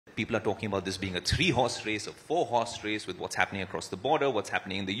people are talking about this being a 3-horse race, a 4-horse race with what's happening across the border, what's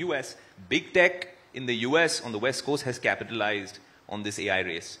happening in the US. Big tech in the US on the West Coast has capitalized on this AI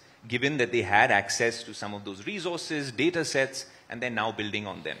race, given that they had access to some of those resources, data sets, and they're now building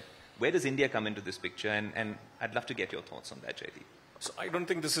on them. Where does India come into this picture? And I'd love to get your thoughts on that, Jaideep. So I don't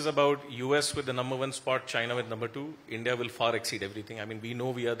think this is about US with the #1 spot, China with #2. India will far exceed everything. I mean, we know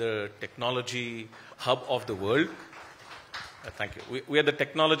we are the technology hub of the world. Thank you. We are the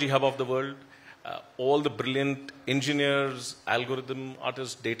technology hub of the world. All the brilliant engineers, algorithm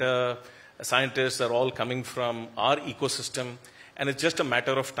artists, data scientists are all coming from our ecosystem. And it's just a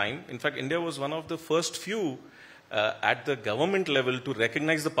matter of time. In fact, India was one of the first few at the government level to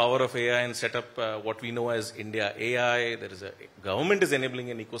recognize the power of AI and set up what we know as India AI. Government is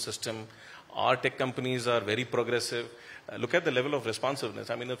enabling an ecosystem. Our tech companies are very progressive. Look at the level of responsiveness.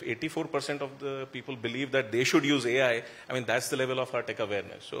 I mean, if 84% of the people believe that they should use AI, I mean, that's the level of our tech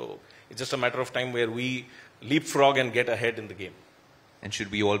awareness. So it's just a matter of time where we leapfrog and get ahead in the game. And should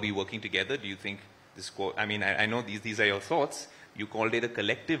we all be working together? Do you think this, I mean, I know these are your thoughts. You called it a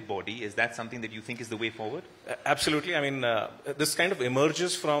collective body. Is that something that you think is the way forward? Absolutely. I mean, this kind of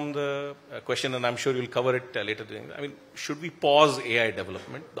emerges from the question, and I'm sure you'll cover it later. I mean, should we pause AI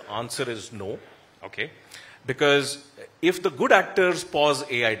development? The answer is no. Okay. Because if the good actors pause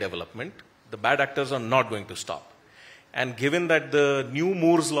AI development, the bad actors are not going to stop. And given that the new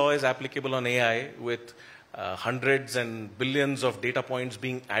Moore's law is applicable on AI with hundreds and billions of data points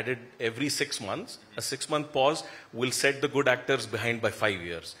being added every 6 months, a 6-month pause will set the good actors behind by 5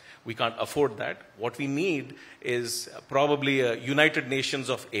 years. We can't afford that. What we need is probably a United Nations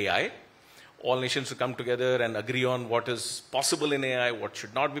of AI. All nations to come together and agree on what is possible in AI, what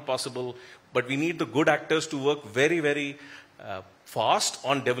should not be possible. But we need the good actors to work very, very fast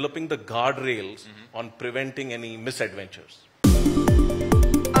on developing the guardrails on preventing any misadventures.